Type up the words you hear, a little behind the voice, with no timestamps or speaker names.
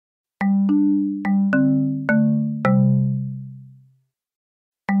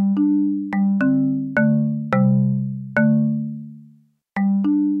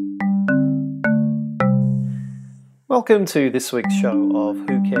Welcome to this week's show of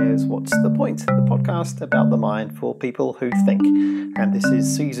Who Cares, What's the Point? The podcast about the mind for people who think. And this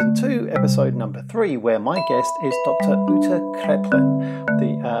is Season 2, Episode number 3, where my guest is Dr. Ute Kraepelin,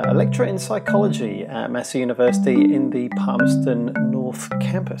 the lecturer in psychology at Massey University in the Palmerston North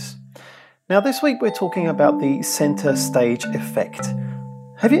campus. Now this week we're talking about the centre stage effect.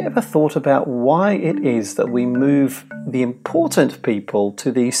 Have you ever thought about why it is that we move the important people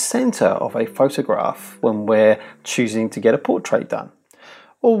to the centre of a photograph when we're choosing to get a portrait done?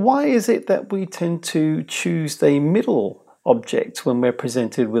 Or why is it that we tend to choose the middle object when we're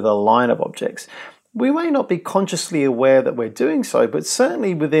presented with a line of objects? We may not be consciously aware that we're doing so, but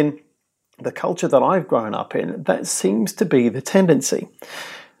certainly within the culture that I've grown up in, that seems to be the tendency.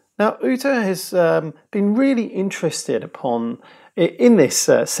 Now, Ute has been really interested in this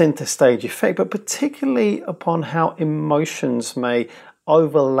centre stage effect, but particularly upon how emotions may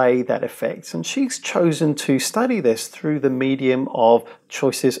overlay that effect. And she's chosen to study this through the medium of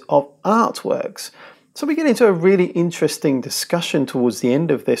choices of artworks. So we get into a really interesting discussion towards the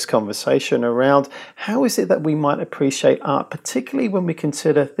end of this conversation around how is it that we might appreciate art, particularly when we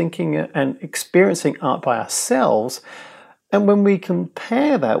consider thinking and experiencing art by ourselves, and when we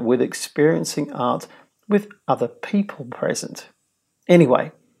compare that with experiencing art with other people present.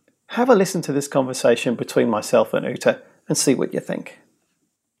 Anyway, have a listen to this conversation between myself and Ute and see what you think.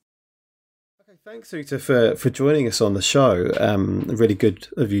 Okay, thanks Ute for joining us on the show. Really good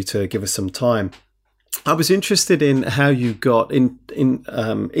of you to give us some time. I was interested in how you got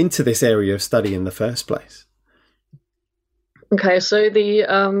into this area of study in the first place. Okay, so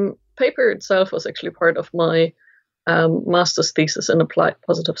the paper itself was actually part of my master's thesis in applied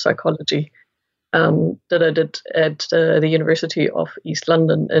positive psychology. That I did at the University of East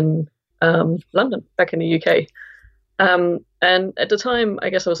London in London, back in the UK. And at the time, I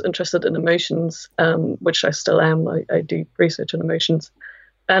guess I was interested in emotions, which I still am. I do research on emotions.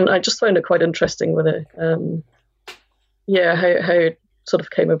 And I just found it quite interesting whether, how it sort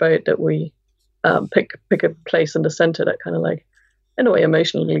of came about that we pick a place in the centre that kind of like, in a way,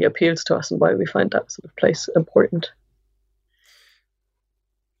 emotionally appeals to us and why we find that sort of place important.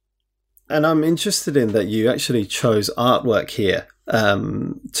 And I'm interested in that you actually chose artwork here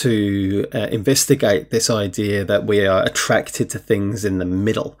to investigate this idea that we are attracted to things in the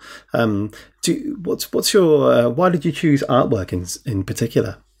middle. What's your why did you choose artwork in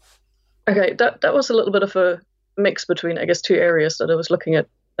particular? Okay, that was a little bit of a mix between, I guess, two areas that I was looking at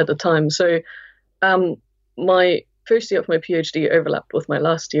the time. So my first year of my PhD overlapped with my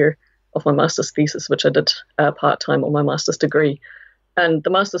last year of my master's thesis, which I did part-time on my master's degree. And the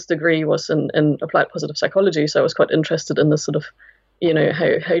master's degree was in applied positive psychology, so I was quite interested in the sort of,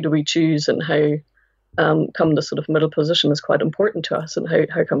 how do we choose and how come the sort of middle position is quite important to us and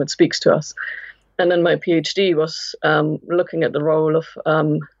how come it speaks to us. And then my PhD was looking at the role of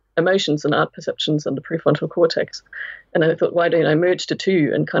emotions and art perceptions in the prefrontal cortex. And I thought, why don't I merge the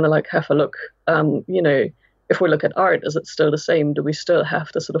two and kind of like have a look, if we look at art, is it still the same? Do we still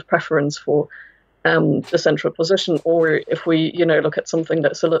have the sort of preference for the central position, or if we, look at something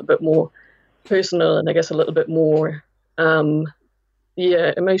that's a little bit more personal and I guess a little bit more,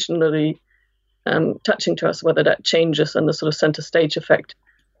 emotionally touching to us, whether that changes in the sort of center stage effect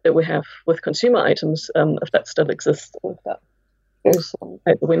that we have with consumer items, if that still exists, or if that goes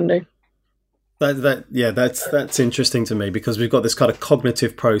out the window. That's interesting to me, because we've got this kind of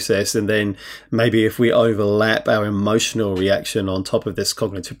cognitive process, and then maybe if we overlap our emotional reaction on top of this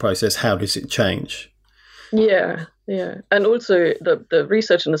cognitive process, how does it change? Yeah. And also the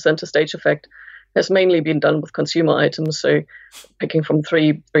research in the center stage effect has mainly been done with consumer items, so picking from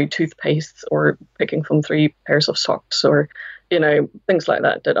three toothpastes or picking from 3 pairs of socks, or things like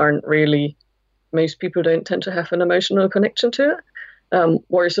that aren't really, most people don't tend to have an emotional connection to it.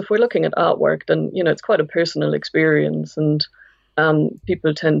 Whereas if we're looking at artwork, then, it's quite a personal experience, and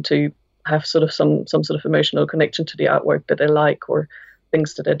people tend to have sort of some sort of emotional connection to the artwork that they like or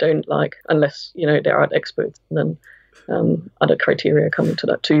things that they don't like, unless, they're art experts, and then other criteria come into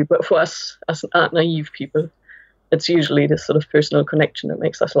that too. But for us, as art naive people, it's usually this sort of personal connection that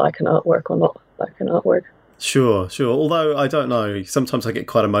makes us like an artwork or not like an artwork. Sure. Although I don't know, sometimes I get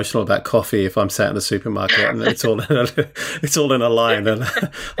quite emotional about coffee if I'm sat in the supermarket and it's all in a line, and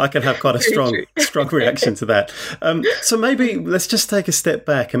I can have quite a strong reaction to that. So maybe let's just take a step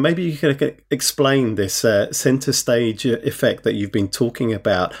back, and maybe you can explain this center stage effect that you've been talking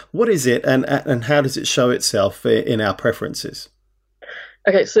about. What is it, and how does it show itself in our preferences?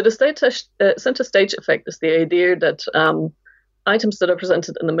 Okay, so the center stage effect is the idea that items that are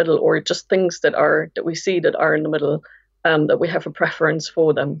presented in the middle, or just things that we see that are in the middle, that we have a preference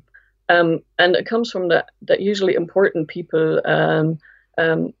for them. And it comes from that usually important people,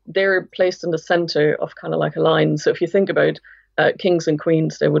 they're placed in the center of kind of like a line. So if you think about kings and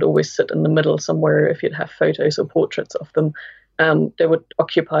queens, they would always sit in the middle somewhere. If you'd have photos or portraits of them, they would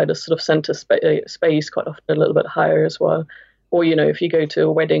occupy this sort of center space, quite often a little bit higher as well. Or, if you go to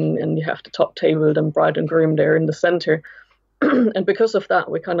a wedding and you have the top table, then bride and groom, they're in the center. And because of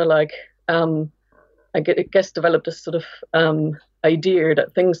that, we kind of like, I guess, developed this sort of idea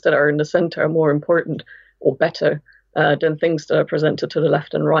that things that are in the center are more important or better than things that are presented to the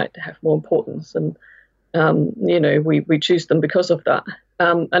left and right. They have more importance. And, we choose them because of that.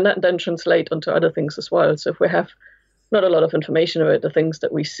 And that then translates onto other things as well. So if we have not a lot of information about the things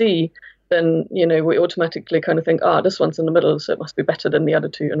that we see, then, we automatically kind of think, this one's in the middle, so it must be better than the other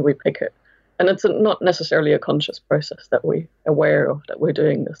two, and we pick it. And it's not necessarily a conscious process that we're aware of, that we're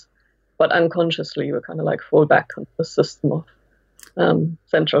doing this. But unconsciously, we kind of like fall back on the system of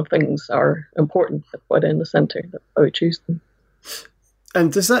central things are important. That's why they're in the center. That's why we choose them.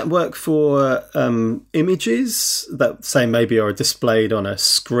 And does that work for images that, say, maybe are displayed on a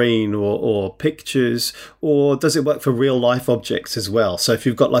screen or pictures, or does it work for real life objects as well? So if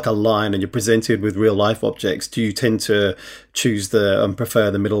you've got like a line and you're presented with real life objects, do you tend to choose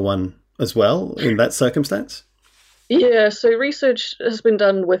prefer the middle one as well in that circumstance? Yeah, so research has been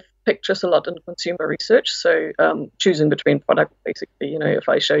done with pictures a lot in consumer research. So choosing between products, basically, if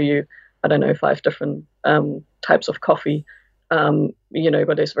I show you, 5 different types of coffee,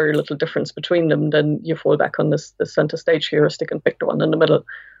 but there's very little difference between them, then you fall back on this center stage heuristic and pick the one in the middle.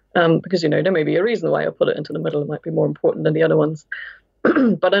 Because, there may be a reason why I put it into the middle. It might be more important than the other ones.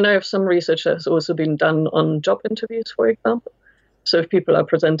 But I know of some research that has also been done on job interviews, for example. So if people are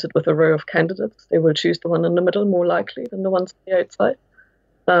presented with a row of candidates, they will choose the one in the middle more likely than the ones on the outside.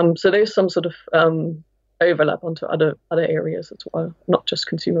 So there's some sort of overlap onto other areas as well, not just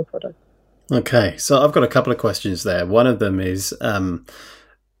consumer products. Okay, so I've got a couple of questions there. One of them is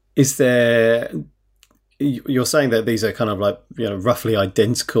there, you're saying that these are kind of like, roughly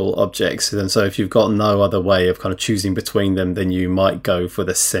identical objects. And so if you've got no other way of kind of choosing between them, then you might go for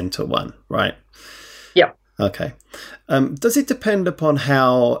the center one, right? Yeah. Okay. Does it depend upon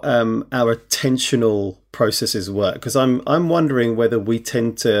how our attentional processes work? Because I'm wondering whether we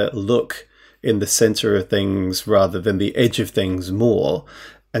tend to look in the center of things rather than the edge of things more.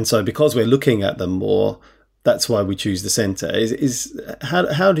 And so because we're looking at them more, that's why we choose the center.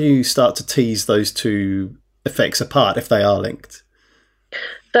 How do you start to tease those two effects apart if they are linked?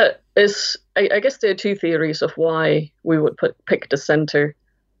 That is, I guess there are two theories of why we would pick the center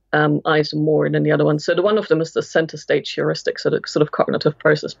item more than the other one. So the one of them is the center stage heuristic, so the sort of cognitive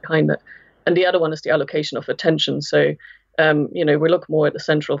process behind it. And the other one is the allocation of attention. So, we look more at the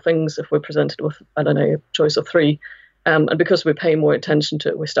central things if we're presented with, a choice of 3. And because we pay more attention to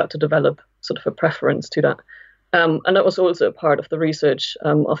it, we start to develop sort of a preference to that. And that was also a part of the research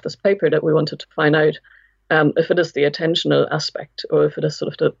of this paper, that we wanted to find out if it is the attentional aspect or if it is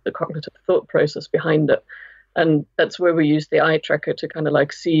sort of the cognitive thought process behind it. And that's where we use the eye tracker to kind of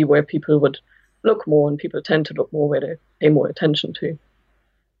like see where people would look more, and people tend to look more where they pay more attention to.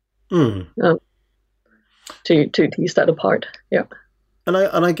 To tease that apart, yeah. And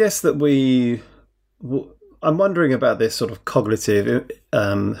I guess that I'm wondering about this sort of cognitive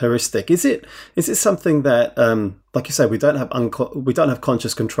heuristic. Is it something that, like you say, we don't have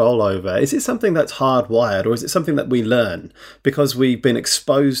conscious control over? Is it something that's hardwired, or is it something that we learn because we've been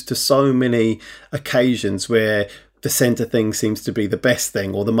exposed to so many occasions where the center thing seems to be the best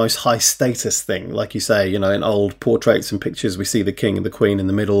thing or the most high status thing? Like you say, in old portraits and pictures, we see the king and the queen in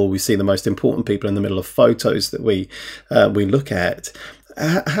the middle. We see the most important people in the middle of photos that we look at.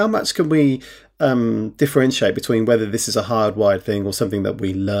 How much can we differentiate between whether this is a hardwired thing or something that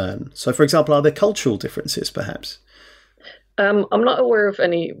we learn? So, for example, are there cultural differences, perhaps? I'm not aware of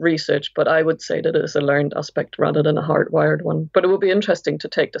any research, but I would say that it is a learned aspect rather than a hardwired one. But it would be interesting to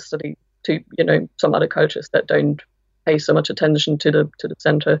take the study to, some other cultures that don't pay so much attention to the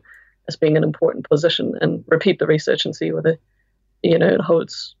center as being an important position, and repeat the research and see whether, it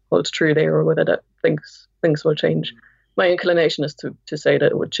holds true there, or whether that things will change. My inclination is to say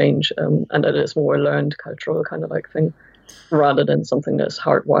that it would change, and that it's more a learned cultural kind of like thing, rather than something that's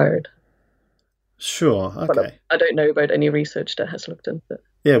hardwired. Sure, okay. But I don't know about any research that has looked into it.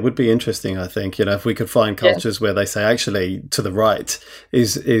 Yeah, it would be interesting, I think, if we could find cultures where they say actually to the right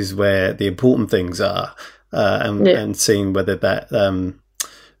is where the important things are, and seeing whether that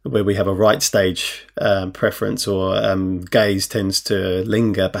where we have a right stage preference, or gaze tends to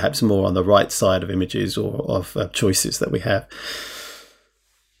linger perhaps more on the right side of images or of choices that we have.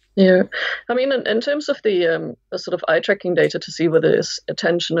 Yeah, I mean, in terms of the sort of eye tracking data to see whether it's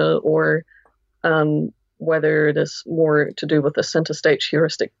attentional or whether it is more to do with the center stage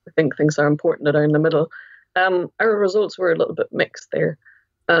heuristic, I think things are important that are in the middle. Our results were a little bit mixed there,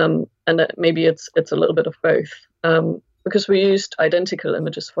 and that maybe it's a little bit of both, because we used identical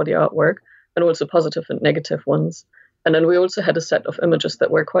images for the artwork and also positive and negative ones. And then we also had a set of images that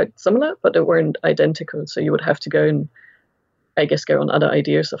were quite similar, but they weren't identical. So you would have to go and, I guess, go on other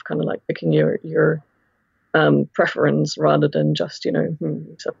ideas of kind of like picking your preference rather than just,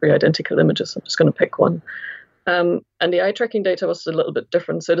 these are three identical images, I'm just going to pick one. And the eye tracking data was a little bit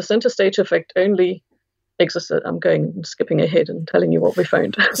different. So the center stage effect only existed. I'm skipping ahead and telling you what we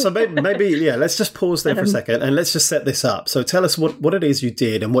found. So maybe, let's just pause there for a second and let's just set this up. So tell us what it is you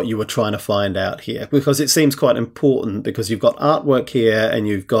did and what you were trying to find out here, because it seems quite important, because you've got artwork here and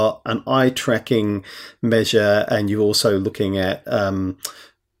you've got an eye tracking measure and you're also looking at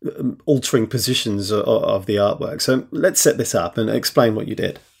altering positions of the artwork. So let's set this up and explain what you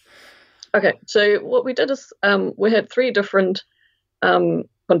did. Okay, so what we did is we had three different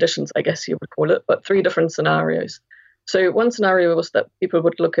conditions, I guess you would call it, but three different scenarios. So one scenario was that people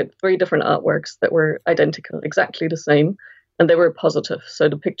would look at three different artworks that were identical, exactly the same, and they were positive. So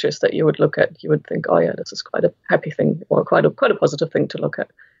the pictures that you would look at, you would think, oh yeah, this is quite a happy thing, or quite a positive thing to look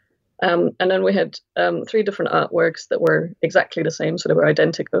at. And then we had three different artworks that were exactly the same, so they were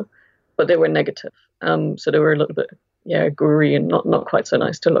identical, but they were negative. So they were a little bit, gory and not quite so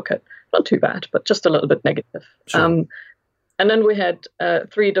nice to look at. Not too bad, but just a little bit negative. Sure. And then we had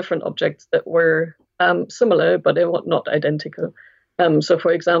three different objects that were similar, but they were not identical. So,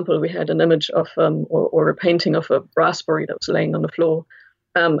 for example, we had an image of or a painting of a raspberry that was laying on the floor,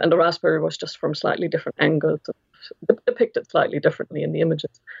 and the raspberry was just from slightly different angles, depicted slightly differently in the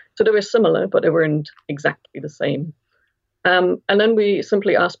images. So they were similar, but they weren't exactly the same. And then we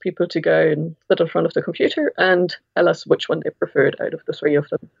simply asked people to go and sit in front of the computer and tell us which one they preferred out of the three of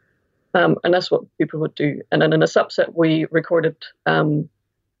them. And that's what people would do. And then in a subset, we recorded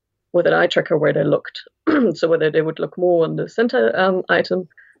with an eye tracker where they looked. So whether they would look more on the center item,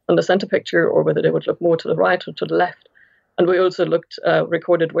 on the center picture, or whether they would look more to the right or to the left. And we also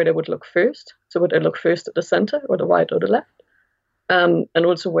recorded where they would look first. So would they look first at the center or the right or the left? And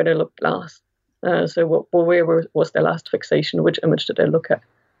also where they looked last. So where was their last fixation? Which image did they look at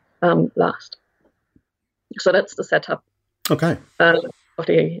last? So that's the setup. Okay. Of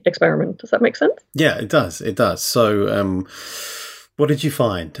the experiment. Does that make sense? Yeah, it does. It does. So what did you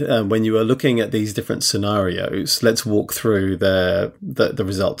find when you were looking at these different scenarios? Let's walk through the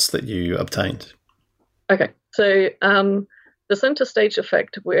results that you obtained. Okay. So the center stage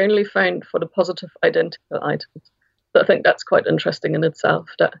effect we only found for the positive identical items. So I think that's quite interesting in itself,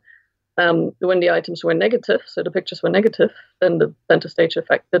 that when the items were negative, so the pictures were negative, then the center stage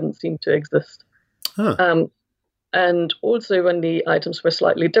effect didn't seem to exist. Huh. And also when the items were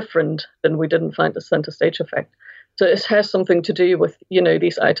slightly different, then we didn't find the center stage effect. So it has something to do with,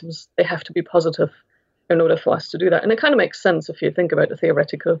 these items, they have to be positive in order for us to do that. And it kind of makes sense if you think about the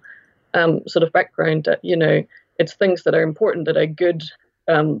theoretical sort of background that, it's things that are important, that are good,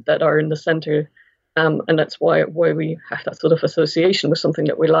 that are in the center. And that's why we have that sort of association with something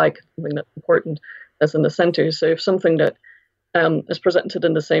that we like, something that's important that's in the center. So if something that is presented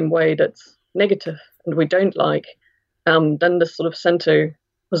in the same way that's negative and we don't like, then this sort of center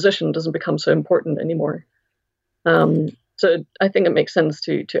position doesn't become so important anymore. So I think it makes sense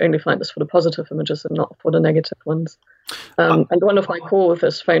to only find this for the positive images and not for the negative ones. And one of my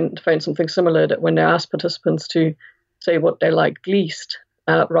co-authors found something similar, that when they asked participants to say what they liked least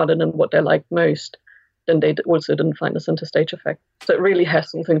rather than what they liked most, then they also didn't find the center stage effect. So it really has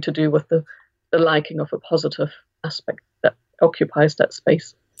something to do with the liking of a positive aspect that occupies that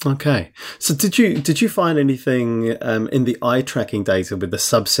space. Okay. So did you find anything in the eye tracking data with the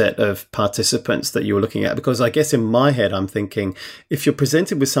subset of participants that you were looking at? Because I guess in my head, I'm thinking if you're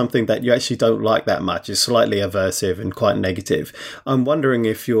presented with something that you actually don't like that much, is slightly aversive and quite negative, I'm wondering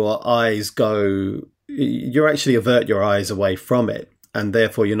if you actually avert your eyes away from it, and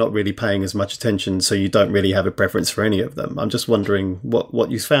therefore you're not really paying as much attention, so you don't really have a preference for any of them. I'm just wondering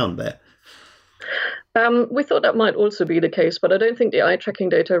what you found there. We thought that might also be the case, but I don't think the eye tracking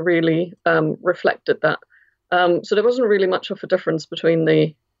data really reflected that. So there wasn't really much of a difference between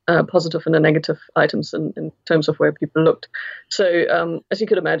the positive and the negative items in terms of where people looked. So as you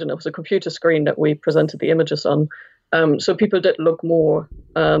could imagine, it was a computer screen that we presented the images on. So people did look more,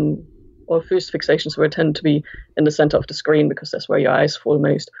 or first fixations were tend to be in the center of the screen because that's where your eyes fall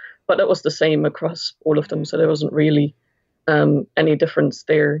most. But that was the same across all of them, so there wasn't really any difference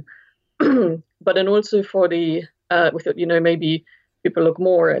there. But then also for the, we thought, maybe people look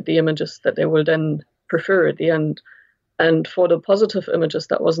more at the images that they will then prefer at the end. And for the positive images,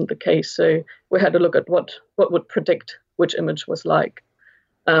 that wasn't the case. So we had to look at what would predict which image was like.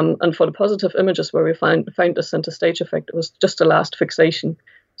 And for the positive images where we find the center stage effect, it was just a last fixation.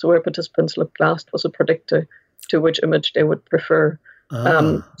 So where participants looked last was a predictor to which image they would prefer.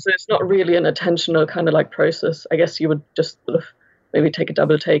 So it's not really an attentional kind of like process. I guess you would just sort of maybe take a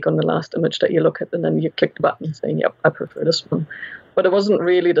double take on the last image that you look at, and then you click the button saying, yep, I prefer this one. But it wasn't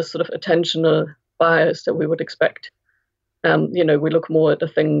really the sort of attentional bias that we would expect. We look more at the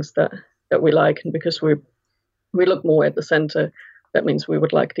things that we like, and because we look more at the center, that means we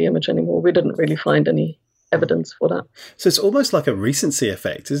would like the image anymore. We didn't really find any evidence for that. So it's almost like a recency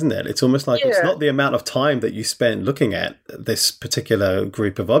effect, isn't it? It's almost like It's not the amount of time that you spend looking at this particular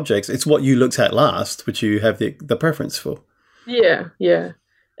group of objects. It's what you looked at last, which you have the preference for. Yeah.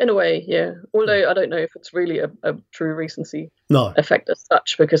 In a way, yeah. Although I don't know if it's really a true recency effect as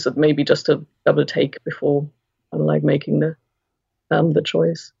such, because it may be just a double take before like making the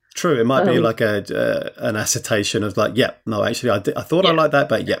choice. True, it might be like an assertion of like, actually, I thought I liked that,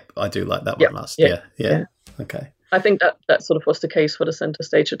 but I do like that one last. Yeah. Okay. I think that sort of was the case for the center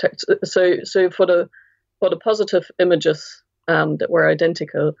stage effect. So for the positive images that were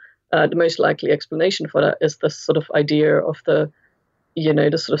identical, the most likely explanation for that is this sort of idea of the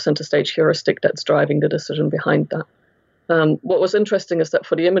sort of center stage heuristic that's driving the decision behind that. What was interesting is that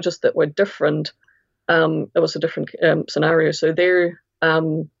for the images that were different, there was a different scenario. So there,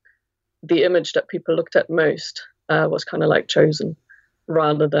 the image that people looked at most was kind of like chosen,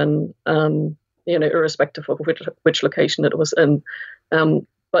 rather than irrespective of which location it was in.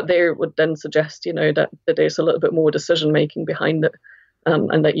 But there would then suggest that there's a little bit more decision making behind it,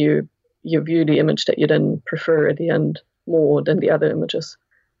 and that you view the image that you then prefer at the end more than the other images,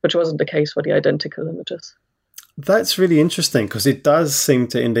 which wasn't the case for the identical images. That's really interesting, because it does seem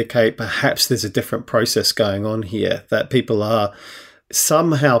to indicate perhaps there's a different process going on here, that people are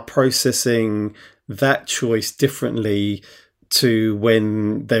somehow processing that choice differently to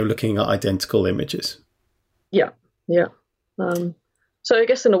when they're looking at identical images. Yeah. So I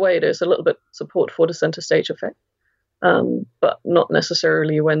guess in a way there's a little bit support for the center stage effect, but not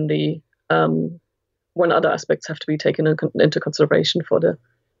necessarily when when other aspects have to be taken into consideration for the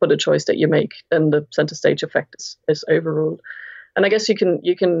choice that you make, then the center stage effect is overruled. And I guess you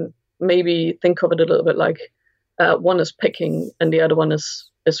can maybe think of it a little bit like one is picking and the other one is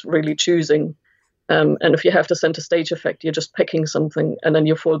really choosing. And if you have the center stage effect, you're just picking something and then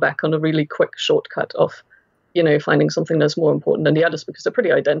you fall back on a really quick shortcut of, finding something that's more important than the others because they're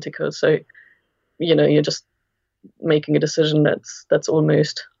pretty identical. So, you're just making a decision that's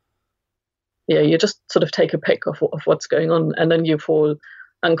almost, you just sort of take a pick of what's going on, and then you fall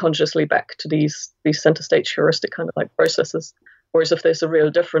unconsciously back to these center stage heuristic kind of like processes. Whereas if there's a real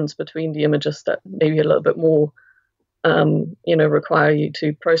difference between the images that maybe a little bit more, require you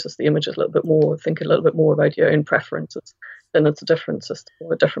to process the images a little bit more, think a little bit more about your own preferences, then it's a different system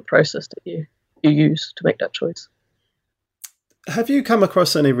or a different process that you use to make that choice. Have you come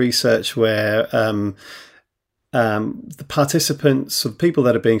across any research where the participants or people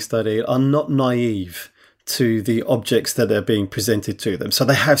that are being studied are not naive to the objects that are being presented to them? So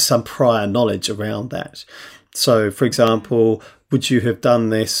they have some prior knowledge around that. So, for example, would you have done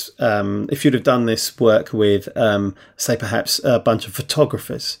this, if you'd have done this work with, say, perhaps a bunch of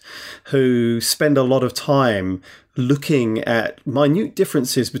photographers who spend a lot of time looking at minute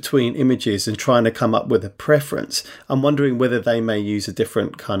differences between images and trying to come up with a preference? I'm wondering whether they may use a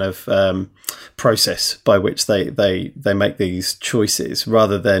different kind of process by which they make these choices,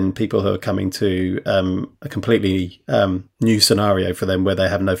 rather than people who are coming to a completely new scenario for them where they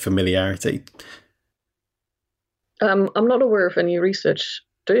have no familiarity. I'm not aware of any research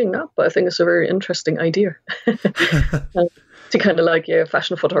doing that, but I think it's a very interesting idea to kind of like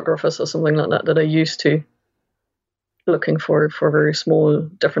fashion photographers or something like that are used to looking for very small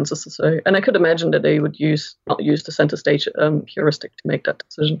differences. So, and I could imagine that they would not use the center stage heuristic to make that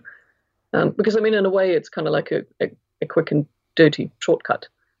decision, because I mean, in a way, it's kind of like a quick and dirty shortcut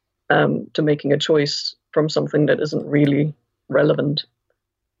to making a choice from something that isn't really relevant,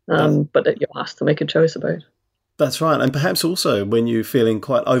 but that you're asked to make a choice about. That's right. And perhaps also when you're feeling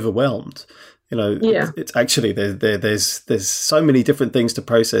quite overwhelmed, it's actually there's so many different things to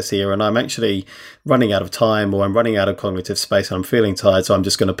process here, and I'm actually running out of time, or I'm running out of cognitive space and I'm feeling tired, so I'm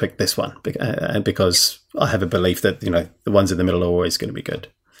just going to pick this one, and because I have a belief that the ones in the middle are always going to be good.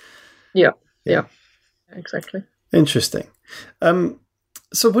 Yeah, exactly. Interesting.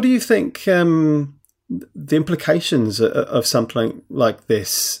 So what do you think the implications of something like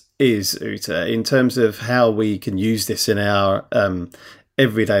this is, Uta, in terms of how we can use this in our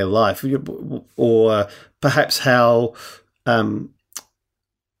everyday life, or perhaps how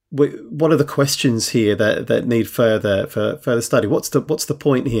what are the questions here that need further study? What's the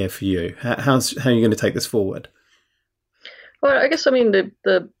point here for you? How are you going to take this forward? Well, I guess, I mean, it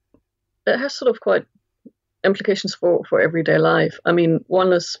has sort of quite implications for everyday life. I mean,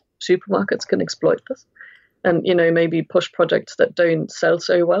 one is supermarkets can exploit this and, maybe push projects that don't sell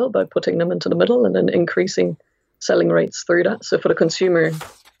so well by putting them into the middle and then increasing selling rates through that. So for the consumer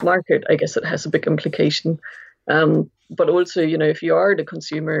market, I guess it has a big implication. But also, if you are the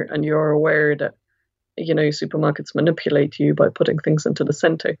consumer and you're aware that, supermarkets manipulate you by putting things into the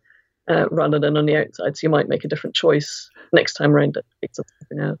center rather than on the outside, so you might make a different choice next time around that picks up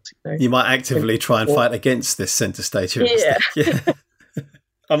something else. You might actively try and fight against this center stage. Yeah.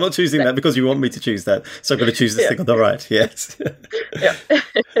 I'm not choosing that because you want me to choose that, so I'm going to choose this thing on the right. Yes. Yeah.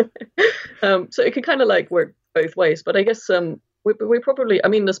 So it can kind of work both ways, but I guess we probably, I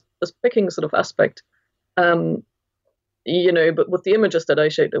mean, this picking sort of aspect, but with the images that I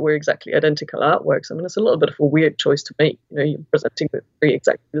showed that were exactly identical artworks, I mean, it's a little bit of a weird choice to make. You're presenting the three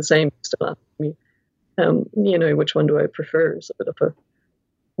exactly the same, still asking me, which one do I prefer? It's a bit of a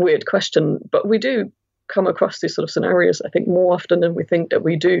weird question, but we do come across these sort of scenarios, I think, more often than we think that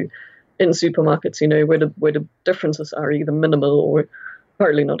we do in supermarkets, where the differences are either minimal or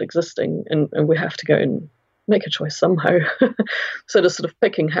hardly not existing, and we have to go and make a choice somehow. So the sort of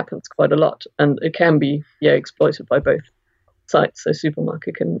picking happens quite a lot, and it can be exploited by both sides. So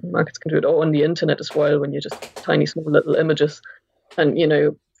markets can do it, or on the internet as well, when you're just tiny small little images, and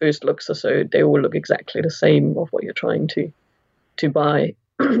first looks as though they all look exactly the same of what you're trying to buy.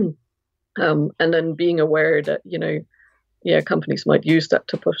 And then being aware that companies might use that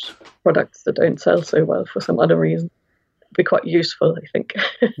to push products that don't sell so well for some other reason. It'd be quite useful, I think.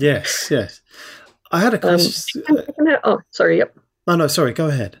 Yes. I had a question. Sorry. Yep. Oh no, sorry. Go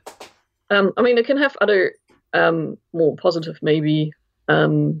ahead. I mean, it can have other more positive, maybe,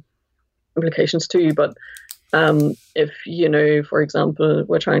 implications too. But if for example,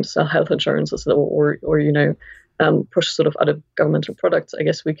 we're trying to sell health insurances or push sort of other governmental products, I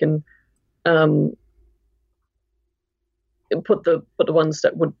guess we can put the ones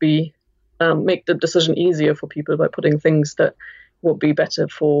that would be make the decision easier for people by putting things that would be better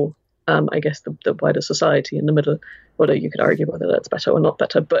for I guess the wider society in the middle. Whether you could argue whether that's better or not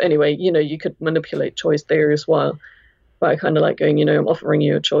better, but anyway, you could manipulate choice there as well by kind of going, I'm offering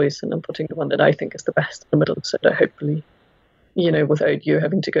you a choice and I'm putting the one that I think is the best in the middle, so that hopefully, without you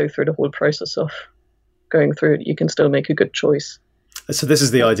having to go through the whole process of going through it, you can still make a good choice. So this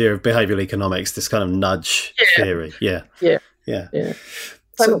is the idea of behavioral economics, this kind of nudge theory. Yeah.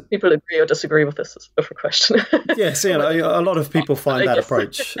 So people agree or disagree with this is a different question. Yes, a lot of people find that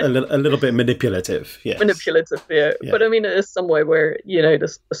approach a little bit manipulative. Yes. Manipulative, yeah. But I mean, it is some way where,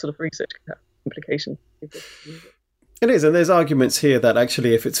 this sort of research can have implications. It is, and there's arguments here that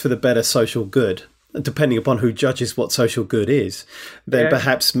actually if it's for the better social good, depending upon who judges what social good is, then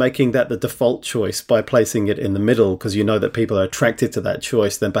perhaps making that the default choice by placing it in the middle, because that people are attracted to that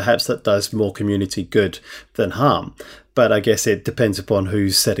choice, then perhaps that does more community good than harm. But I guess it depends upon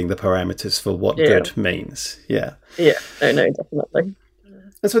who's setting the parameters for what good means. Yeah. Yeah. No, definitely.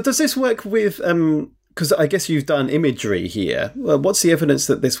 And so does this work with, because I guess you've done imagery here. Well, what's the evidence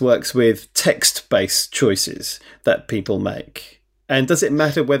that this works with text-based choices that people make? And does it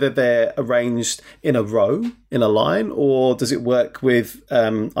matter whether they're arranged in a row, in a line, or does it work with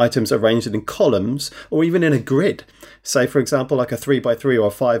items arranged in columns or even in a grid? Say, for example, like a 3x3 or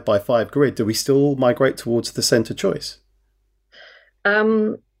a 5x5 grid, do we still migrate towards the centre choice?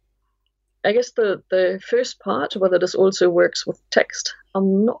 I guess the first part, whether this also works with text,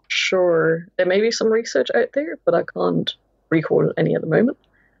 I'm not sure. There may be some research out there, but I can't recall any at the moment.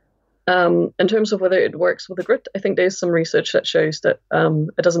 In terms of whether it works with a grid, I think there's some research that shows that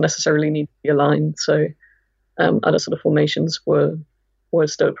it doesn't necessarily need to be aligned. So other sort of formations will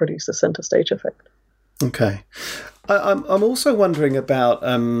still produce the center stage effect. Okay. I'm also wondering about,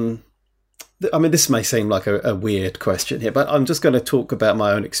 this may seem like a weird question here, but I'm just going to talk about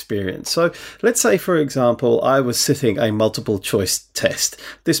my own experience. So let's say, for example, I was sitting a multiple choice test.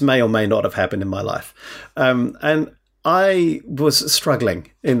 This may or may not have happened in my life. And I was struggling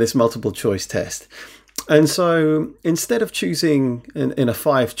in this multiple choice test. And so instead of choosing in a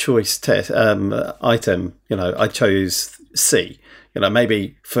 5-choice test item, I chose C,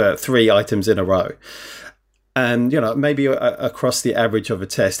 maybe for 3 items in a row. And, maybe across the average of a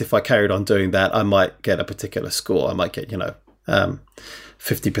test, if I carried on doing that, I might get a particular score. I might get,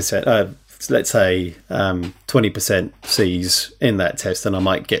 50%, let's say 20% C's in that test, and I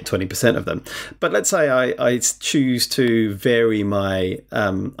might get 20% of them. But let's say I choose to vary my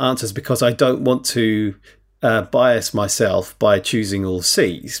answers because I don't want to bias myself by choosing all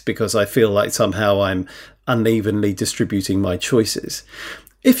C's, because I feel like somehow I'm unevenly distributing my choices.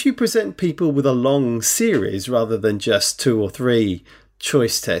 If you present people with a long series rather than just 2 or 3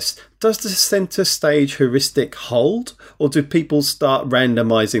 choice tests, does the center stage heuristic hold, or do people start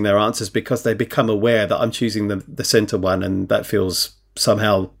randomizing their answers because they become aware that I'm choosing the center one and that feels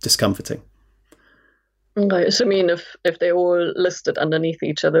somehow discomforting? Okay, so I mean, if they all listed underneath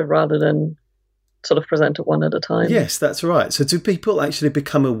each other rather than sort of presented one at a time. Yes, that's right. So do people actually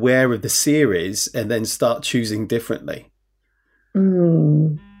become aware of the series and then start choosing differently?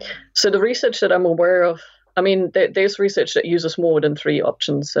 So the research that I'm aware of, I mean, there's research that uses more than 3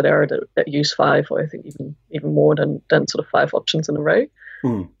 options. So there are that use 5, or I think even more than sort of 5 options in a row.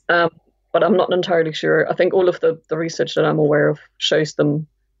 But I'm not entirely sure. I think all of the research that I'm aware of shows them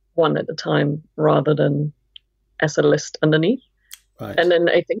one at a time rather than as a list underneath. Right. And then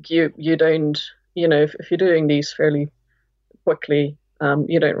I think you don't, if you're doing these fairly quickly,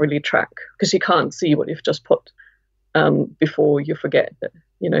 you don't really track, because you can't see what you've just put before you forget that,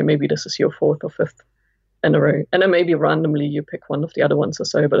 maybe this is your 4th or 5th in a row. And then maybe randomly you pick one of the other ones or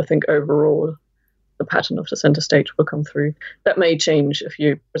so, but I think overall the pattern of the center stage will come through. That may change if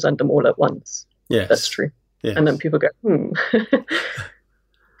you present them all at once. Yes. That's true. Yes. And then people go,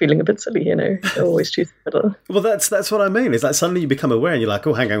 feeling a bit silly, they always choose the middle. Well, that's what I mean. It's like suddenly you become aware and you're like,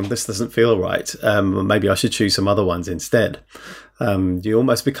 oh, hang on, this doesn't feel right. Maybe I should choose some other ones instead. You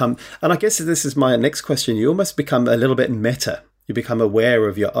almost become, and I guess this is my next question, you almost become a little bit meta. You become aware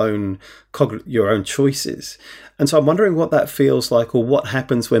of your own choices. And so I'm wondering what that feels like, or what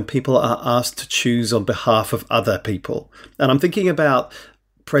happens when people are asked to choose on behalf of other people. And I'm thinking about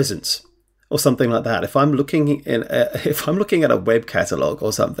presents or something like that. If I'm looking at a web catalog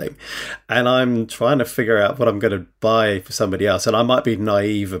or something, and I'm trying to figure out what I'm going to buy for somebody else, and I might be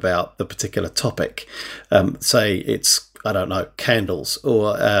naive about the particular topic, say it's, I don't know, candles,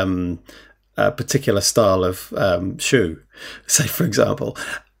 or a particular style of shoe, say for example,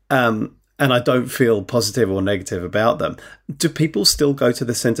 and I don't feel positive or negative about them, do people still go to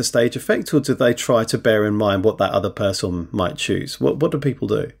the center stage effect, or do they try to bear in mind what that other person might choose? What do people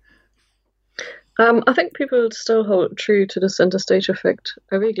do? I think people still hold true to the center stage effect.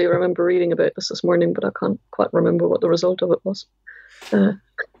 I vaguely remember reading about this morning, but I can't quite remember what the result of it was.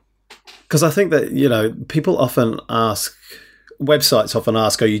 Because I think that, people often ask, websites often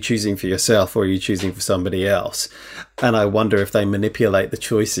ask, are you choosing for yourself or are you choosing for somebody else? And I wonder if they manipulate the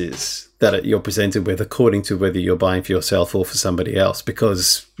choices that you're presented with according to whether you're buying for yourself or for somebody else,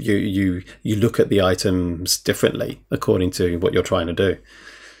 because you look at the items differently according to what you're trying to do.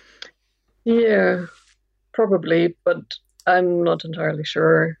 Yeah, probably, but I'm not entirely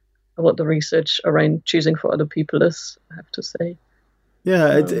sure what the research around choosing for other people is, I have to say.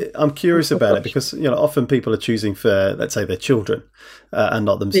 Yeah, I'm curious about it because, often people are choosing for, let's say, their children and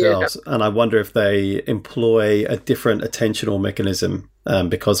not themselves. Yeah. And I wonder if they employ a different attentional mechanism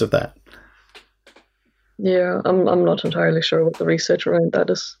because of that. Yeah, I'm not entirely sure what the research around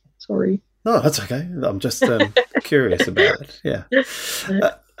that is. Sorry. No, that's okay. I'm just curious about it. Yeah.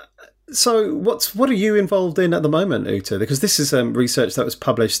 So what are you involved in at the moment, Ute? Because this is research that was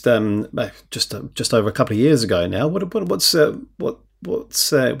published just over a couple of years ago now. What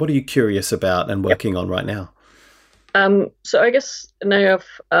are you curious about and working on right now? So I guess now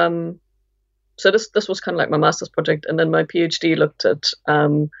so this was kind of like my master's project, and then my PhD looked at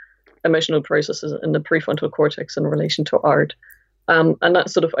emotional processes in the prefrontal cortex in relation to art. And that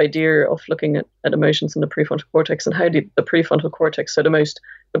sort of idea of looking at emotions in the prefrontal cortex, and how the prefrontal cortex, so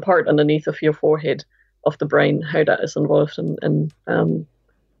the part underneath of your forehead of the brain, how that is involved in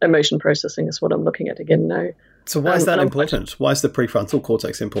emotion processing is what I'm looking at again now. So why is that important? Why is the prefrontal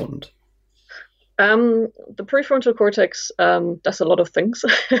cortex important? The prefrontal cortex does a lot of things.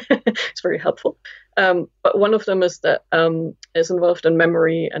 It's very helpful. But one of them is that is involved in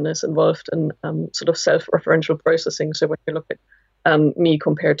memory and is involved in sort of self-referential processing. So when you look at me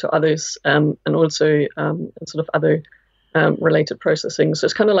compared to others, and also in sort of other related processing. So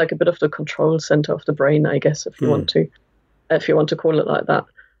it's kind of like a bit of the control center of the brain, I guess, if you want to call it like that.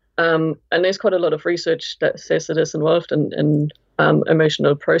 And there's quite a lot of research that says it is involved in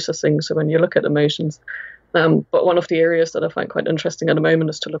emotional processing. So when you look at emotions, but one of the areas that I find quite interesting at the moment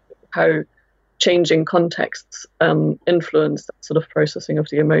is to look at how changing contexts influence that sort of processing of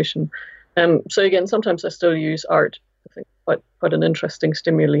the emotion. So again, sometimes I still use art. I think quite an interesting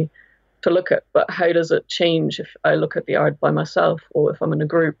stimuli to look at, but how does it change if I look at the art by myself or if I'm in a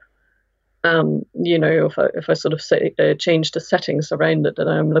group? If I sort of change the settings around it, that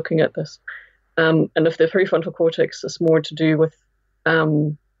I'm looking at this. And if the prefrontal cortex is more to do with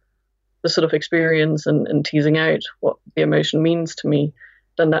the sort of experience and teasing out what the emotion means to me,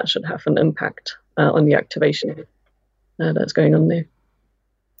 then that should have an impact on the activation that's going on there.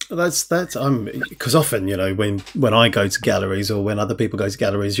 That's because often, when I go to galleries or when other people go to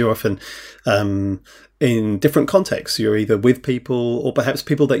galleries, you're often in different contexts. You're either with people or perhaps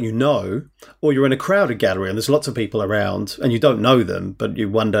people that you know, or you're in a crowded gallery and there's lots of people around and you don't know them, but you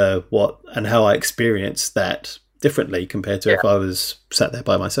wonder what and how I experience that differently compared to if I was sat there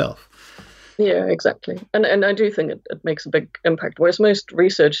by myself. Yeah, exactly. And I do think it makes a big impact, whereas most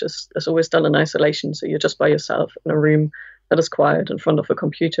research is always done in isolation. So you're just by yourself in a room that is quiet in front of a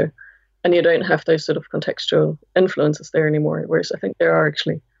computer, and you don't have those sort of contextual influences there anymore, whereas I think they are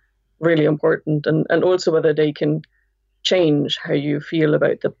actually really important, and also whether they can change how you feel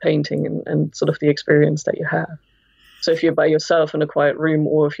about the painting and sort of the experience that you have. So if you're by yourself in a quiet room,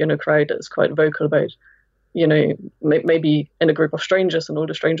 or if you're in a crowd that's quite vocal about, maybe in a group of strangers and all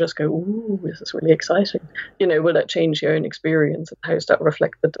the strangers go, "Ooh, this is really exciting," will that change your own experience, and how is that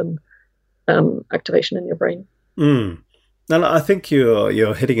reflected in activation in your brain? And I think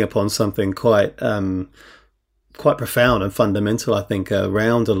you're hitting upon something quite profound and fundamental, I think,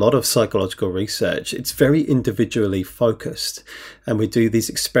 around a lot of psychological research. It's very individually focused, and we do these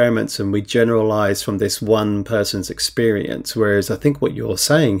experiments and we generalize from this one person's experience. Whereas I think what you're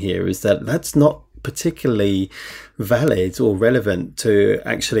saying here is that that's not particularly valid or relevant to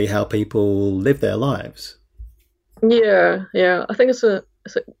actually how people live their lives. Yeah. I think it's a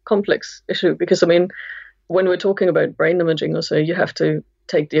complex issue because, when we're talking about brain imaging also, you have to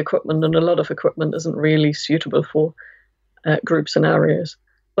take the equipment, and a lot of equipment isn't really suitable for group scenarios.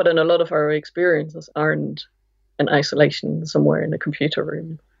 But in a lot of our experiences aren't in isolation somewhere in a computer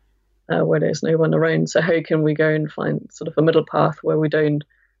room where there's no one around. So how can we go and find sort of a middle path where we don't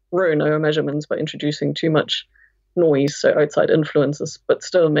ruin our measurements by introducing too much noise, so outside influences, but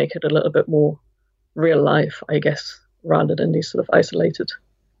still make it a little bit more real life, I guess, rather than these sort of isolated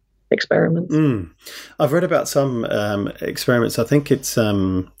experiments. I've read about some experiments. I think it's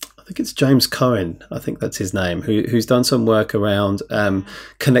James Cohen, I think that's his name, who's done some work around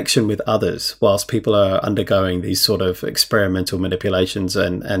connection with others whilst people are undergoing these sort of experimental manipulations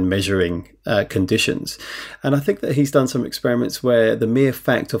and measuring conditions. And I think that he's done some experiments where the mere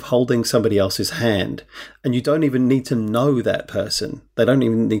fact of holding somebody else's hand, and you don't even need to know that person, they don't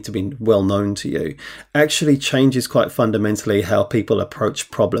even need to be well known to you, actually changes quite fundamentally how people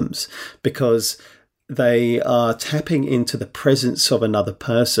approach problems, because they are tapping into the presence of another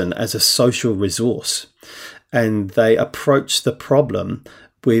person as a social resource, and they approach the problem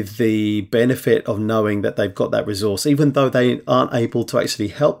with the benefit of knowing that they've got that resource. Even though they aren't able to actually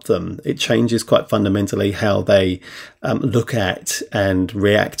help them, it changes quite fundamentally how they look at and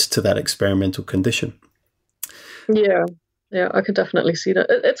react to that experimental condition. Yeah, I could definitely see that.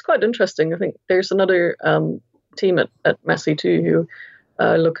 It's quite interesting. I think there's another team at Massey too who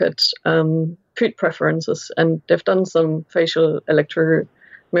look at food preferences, and they've done some facial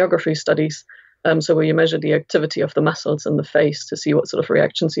electromyography studies, so where you measure the activity of the muscles in the face to see what sort of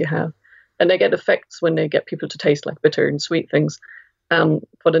reactions you have, and they get effects when they get people to taste like bitter and sweet things,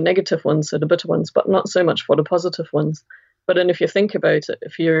 for the negative ones, so the bitter ones, but not so much for the positive ones. But then if you think about it,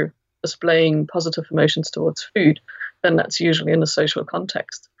 if you're displaying positive emotions towards food, then that's usually in a social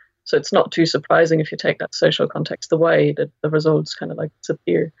context, so it's not too surprising if you take that social context away that the results kind of like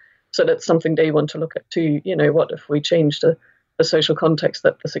disappear. So that's something they want to look at too. What if we change the social context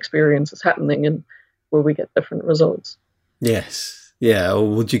that this experience is happening in? Will we get different results? Yes. Yeah. Or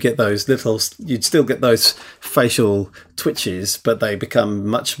would you get those you'd still get those facial twitches, but they become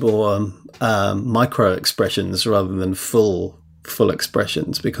much more micro expressions rather than full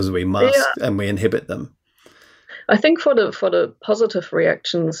expressions, because we mask and we inhibit them. I think for the positive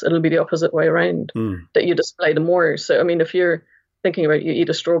reactions, it'll be the opposite way around, that you display them more. So, if you're thinking about you eat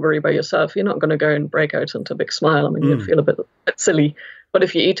a strawberry by yourself, you're not going to go and break out into a big smile. You'd feel a bit silly. But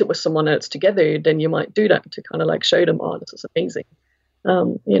if you eat it with someone else together, then you might do that to kind of like show them, oh, this is amazing.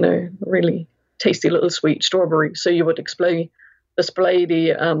 Really tasty little sweet strawberry. So you would display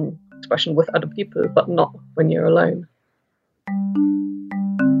the expression with other people, but not when you're alone.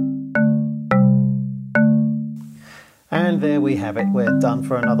 And there we have it. We're done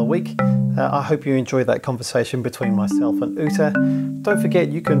for another week. I hope you enjoyed that conversation between myself and Uta. Don't forget,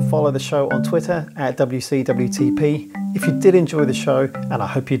 you can follow the show on Twitter at WCWTP. If you did enjoy the show, and I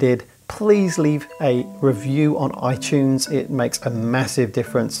hope you did, please leave a review on iTunes. It makes a massive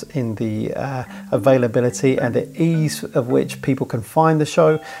difference in the availability and the ease of which people can find the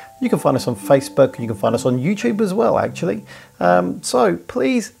show. You can find us on Facebook. You can find us on YouTube as well, actually. So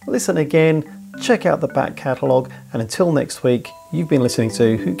please listen again, check out the back catalogue, and until next week, you've been listening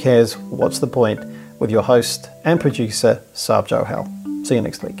to Who Cares, What's the Point? With your host and producer, Saab Johal. See you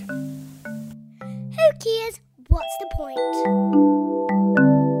next week.